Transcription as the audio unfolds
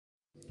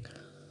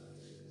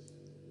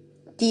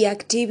The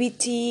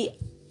activity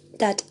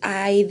that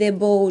I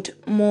devote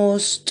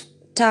most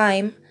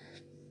time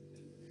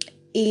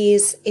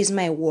is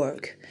my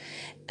work.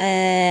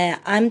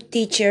 I'm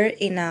teacher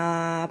in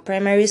a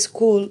primary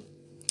school,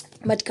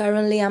 but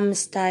currently I'm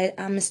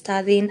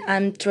studying.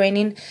 I'm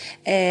training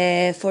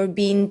for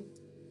being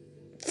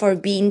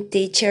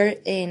teacher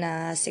in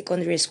a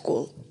secondary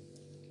school.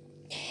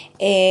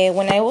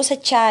 When I was a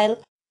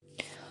child,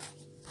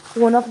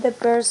 one of the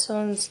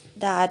persons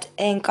that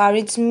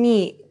encouraged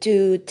me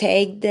to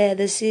take the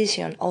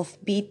decision of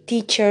be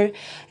teacher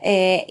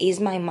is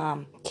my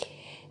mom.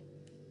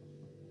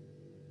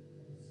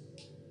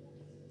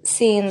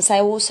 Since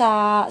I was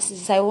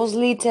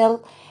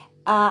little,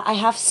 I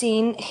have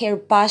seen her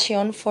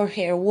passion for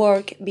her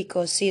work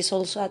because she's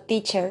also a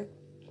teacher,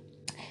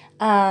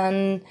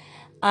 and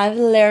I've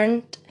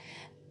learned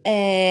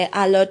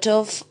a lot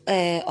of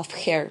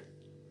her.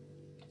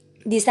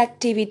 This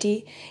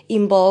activity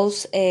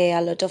involves a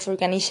lot of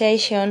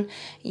organization.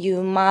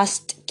 You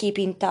must keep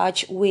in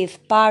touch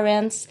with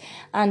parents,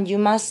 and you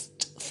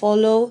must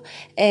follow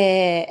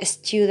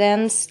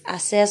students'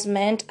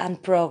 assessment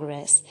and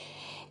progress.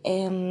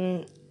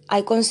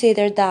 I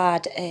consider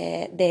that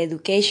the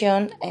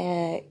education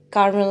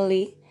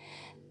currently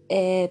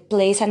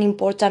plays an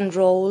important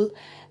role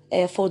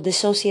for the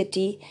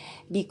society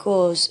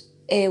because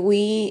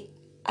we,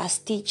 as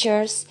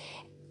teachers,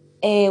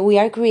 we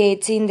are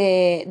creating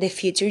the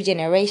future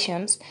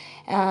generations,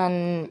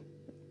 and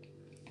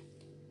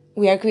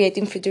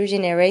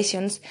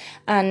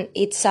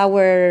it's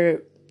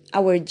our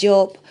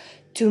job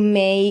to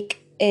make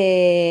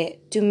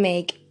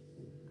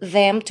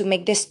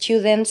the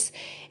students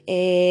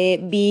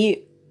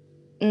be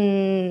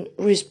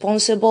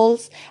responsible,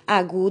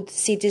 good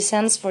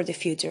citizens for the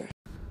future.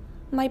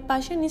 My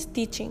passion is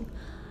teaching.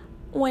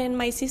 When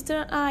my sister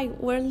and I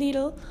were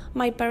little,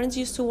 my parents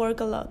used to work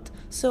a lot,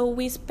 so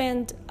we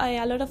spent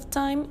a lot of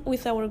time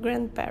with our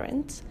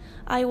grandparents.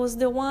 I was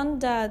the one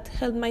that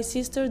helped my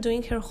sister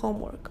doing her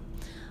homework.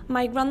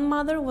 My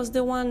grandmother was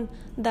the one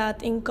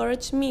that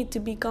encouraged me to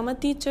become a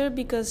teacher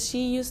because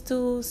she used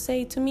to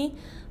say to me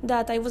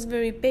that I was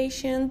very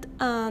patient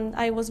and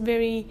I was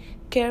very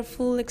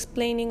careful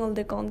explaining all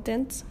the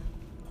contents.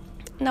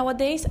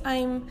 Nowadays,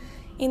 I'm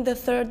in the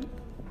third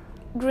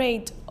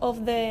grade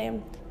of the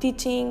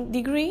teaching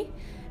degree,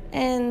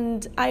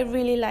 and I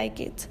really like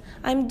it.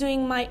 I'm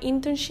doing my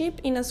internship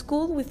in a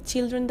school with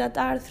children that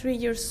are 3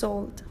 years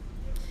old.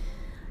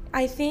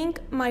 I think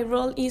my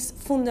role is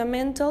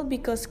fundamental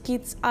because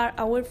kids are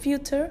our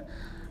future,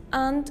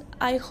 and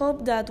I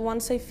hope that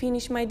once I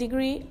finish my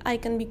degree, I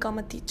can become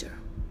a teacher.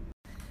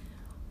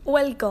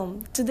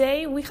 Welcome!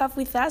 Today we have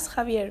with us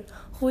Javier,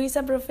 who is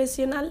a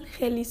professional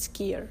heli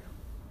skier.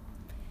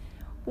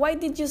 Why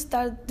did you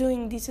start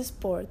doing this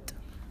sport?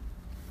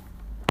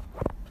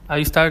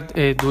 I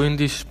started doing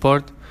this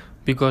sport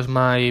because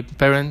my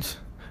parents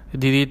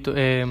did it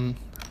a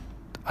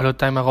long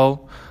time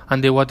ago,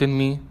 and they wanted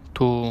me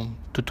to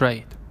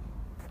try it.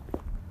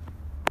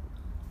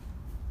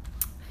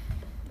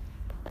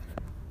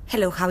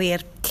 Hello,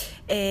 Javier.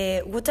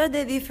 What are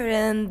the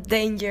different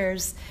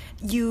dangers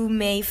you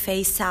may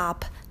face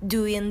up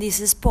doing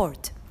this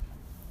sport?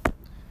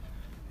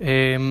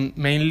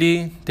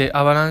 Mainly the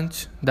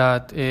avalanche,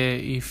 that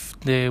if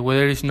the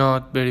weather is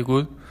not very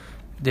good,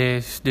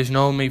 the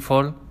snow may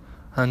fall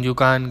and you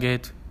can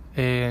get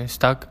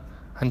stuck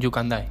and you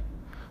can die.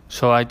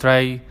 So I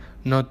try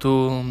not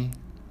to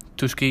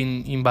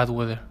ski in bad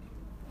weather.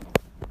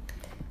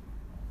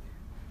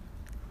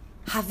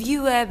 Have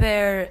you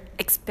ever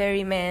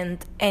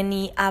experienced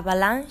any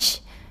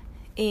avalanche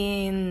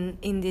in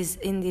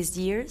these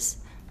years?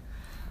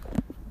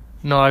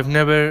 No, I've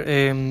never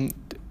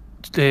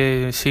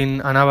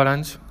seen an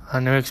avalanche. I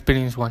never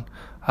experienced one.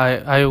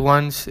 I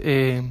once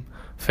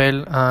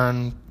fell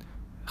and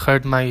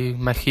hurt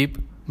my hip,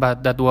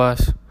 but that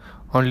was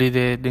only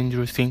the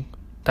dangerous thing.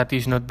 That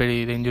is not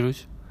very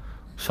dangerous.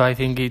 So I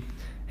think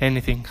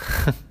anything.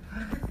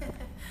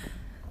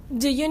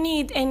 Do you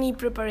need any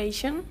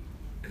preparation?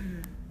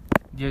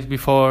 Yes,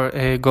 before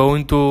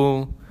going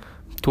to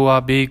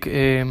a big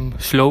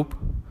slope,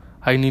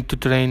 I need to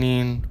train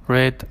in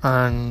red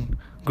and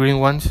green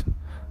ones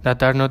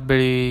that are not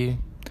very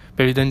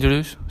very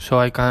dangerous, so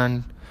I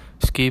can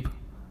skip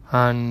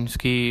and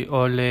ski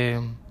all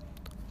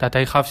that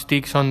I have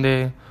sticks on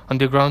the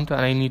ground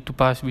and I need to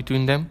pass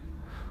between them.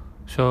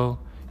 So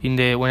when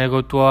I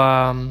go to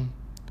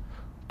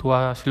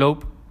a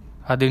slope,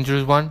 a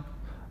dangerous one,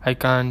 I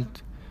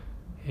can't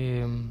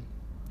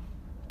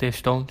the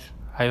stones.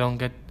 I don't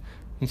get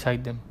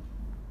inside them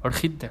or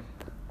hit them.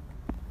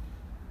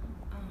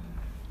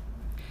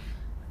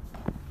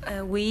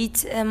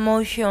 Which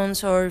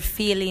emotions or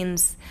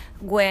feelings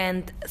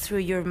went through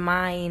your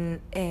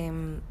mind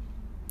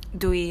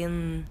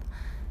doing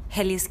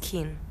heli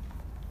skiing?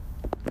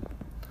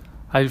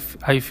 I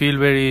feel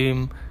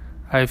liberty,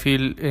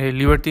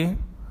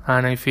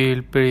 and I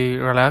feel very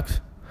relaxed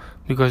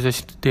because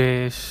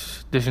the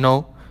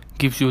snow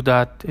gives you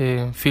that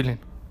feeling.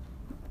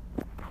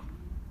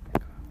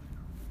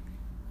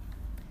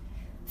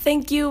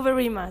 Thank you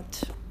very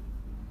much.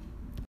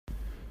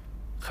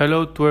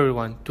 Hello to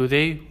everyone.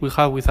 Today we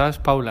have with us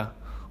Paula,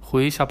 who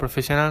is a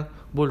professional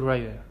bull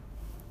rider.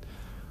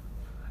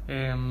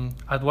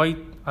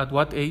 At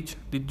what age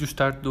did you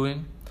start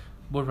doing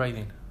bull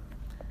riding?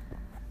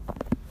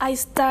 I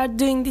started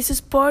doing this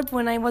sport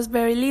when I was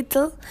very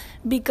little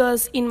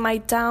because in my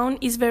town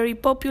it's very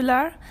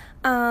popular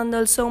and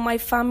also my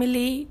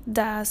family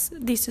does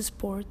this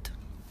sport.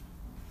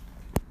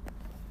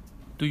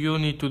 Do you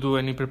need to do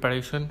any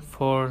preparation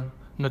for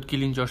not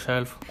killing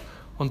yourself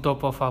on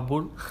top of a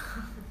bull?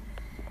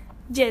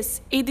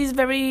 Yes, it is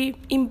very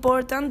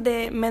important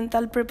the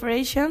mental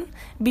preparation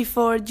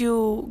before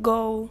you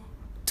go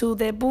to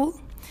the bull.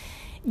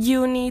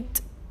 You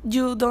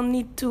don't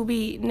need to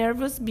be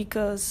nervous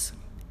because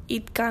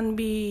it can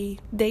be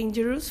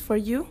dangerous for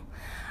you,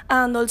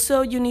 and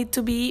also you need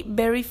to be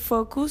very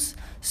focused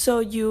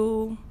so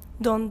you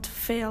don't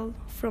fail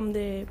from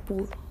the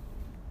bull.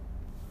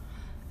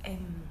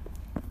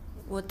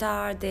 What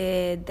are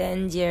the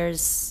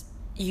dangers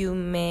you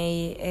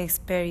may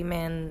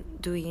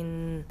experiment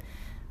doing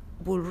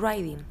bull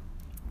riding?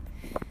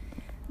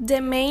 The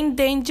main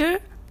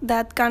danger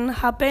that can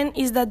happen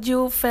is that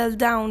you fell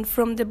down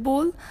from the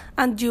bull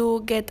and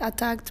you get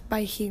attacked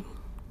by him.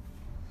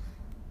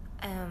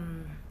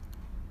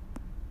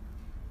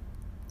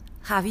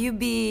 Have you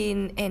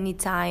been any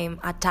time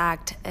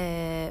attacked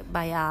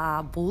by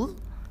a bull?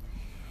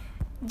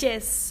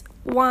 Yes,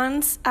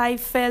 once I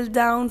fell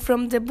down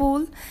from the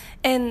bull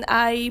and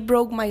I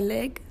broke my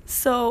leg,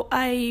 so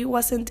I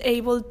wasn't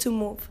able to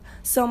move.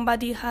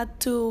 Somebody had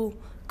to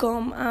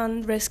come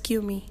and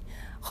rescue me.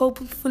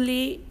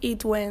 Hopefully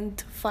it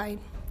went fine.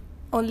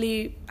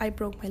 Only I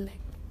broke my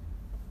leg.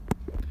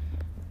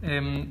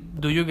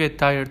 Do you get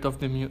tired of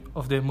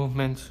the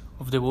movements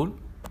of the bull?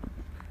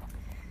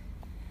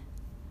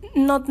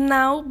 Not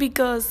now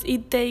because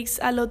it takes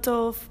a lot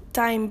of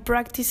time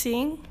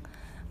practicing,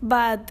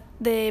 but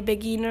the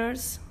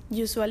beginners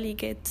usually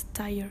get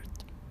tired.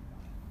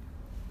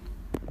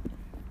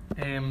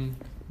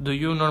 Do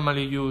you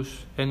normally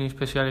use any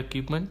special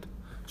equipment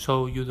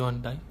so you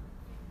don't die?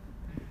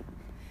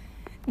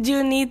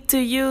 You need to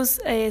use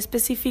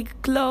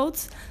specific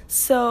clothes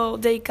so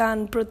they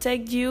can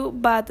protect you,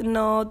 but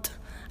not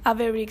a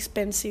very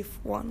expensive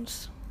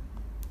ones.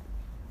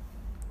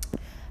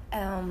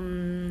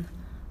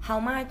 How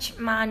much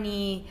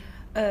money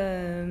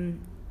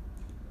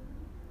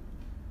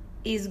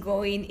is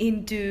going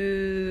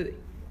into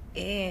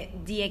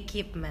the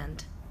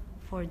equipment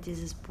for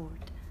this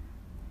sport?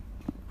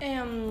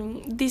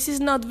 This is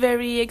not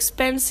very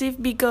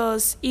expensive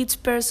because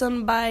each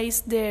person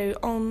buys their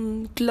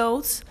own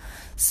clothes,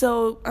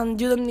 and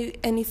you don't need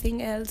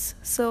anything else.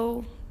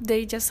 So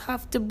they just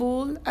have the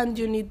bull and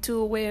you need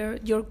to wear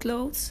your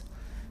clothes.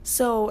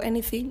 So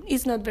anything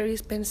is not very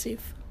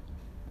expensive.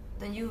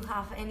 Don't you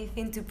have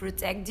anything to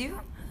protect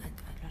you?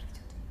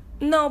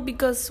 No,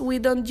 because we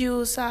don't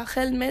use a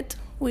helmet,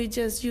 we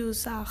just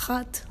use a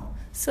hat.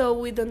 So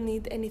we don't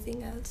need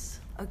anything else.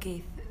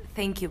 Okay,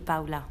 thank you,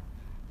 Paula.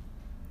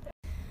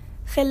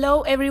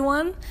 Hello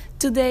everyone,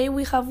 today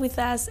we have with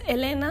us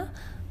Elena,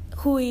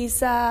 who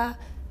is a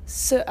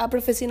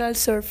professional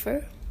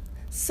surfer.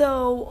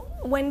 So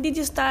when did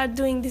you start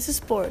doing this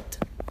sport?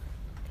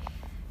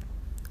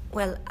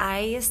 Well,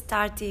 I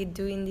started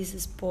doing this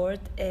sport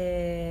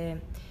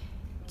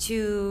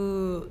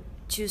two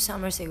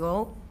summers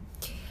ago.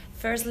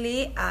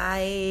 Firstly,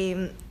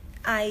 I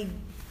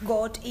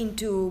got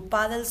into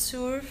paddle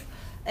surf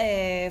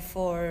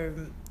for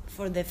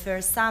the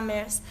first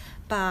summers,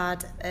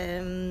 but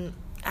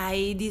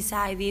I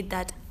decided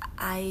that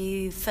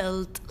I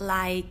felt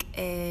like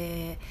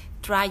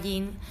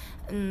trying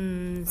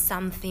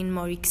something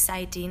more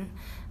exciting,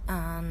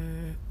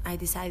 and I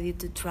decided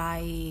to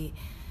try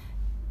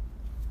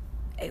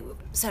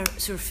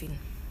surfing.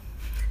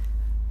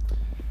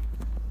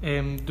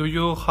 Do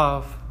you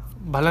have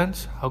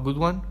balance, a good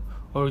one,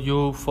 or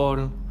you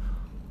fall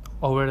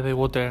over the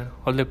water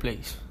all the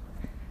place?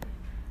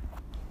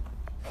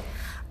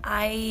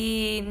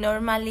 I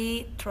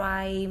normally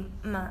try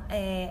my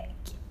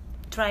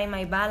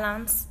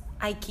balance.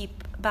 I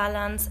keep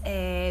balance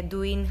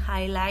doing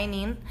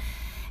highlining.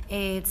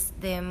 It's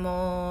the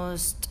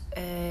most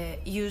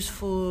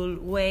useful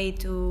way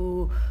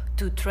to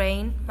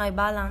train my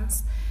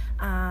balance,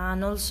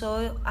 and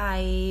also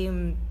I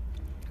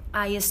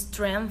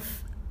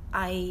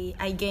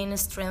gain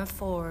strength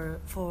for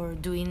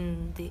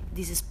doing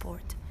this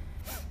sport.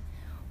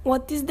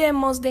 What is the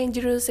most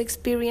dangerous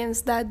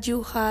experience that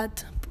you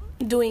had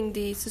doing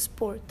this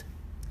sport?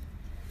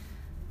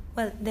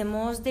 Well, the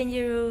most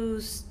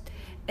dangerous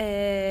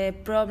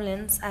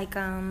problems I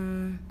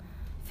can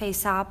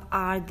face up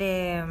are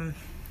the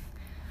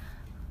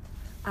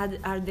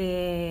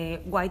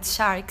white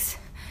sharks,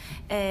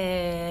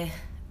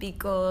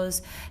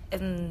 because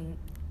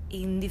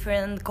in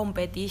different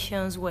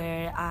competitions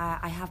where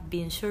I have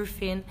been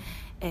surfing,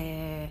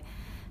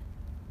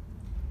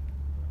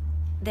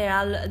 there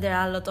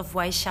are a lot of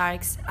white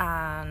sharks,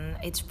 and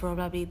it's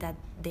probably that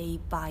they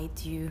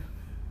bite you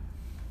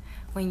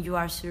when you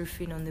are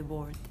surfing on the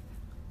board.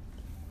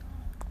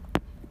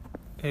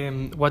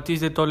 What is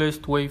the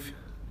tallest wave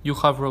you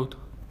have rode?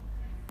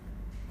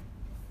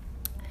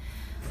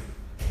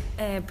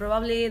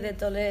 Probably the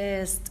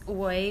tallest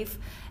wave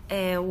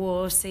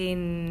was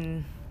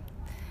in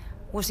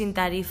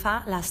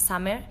Tarifa last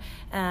summer,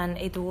 and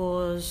it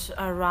was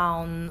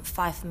around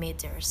 5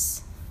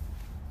 meters.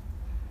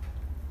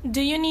 Do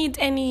you need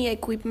any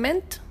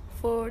equipment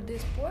for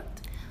this sport?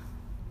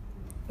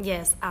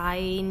 Yes,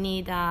 I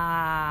need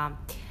a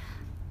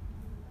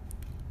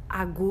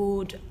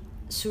good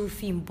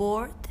surfing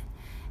board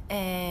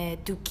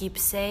to keep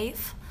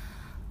safe,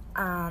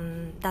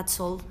 and that's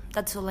all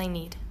I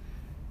need.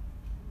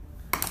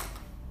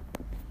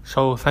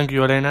 So thank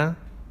you, Elena,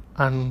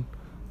 and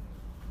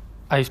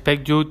I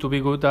expect you to be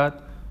good at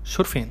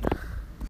surfing.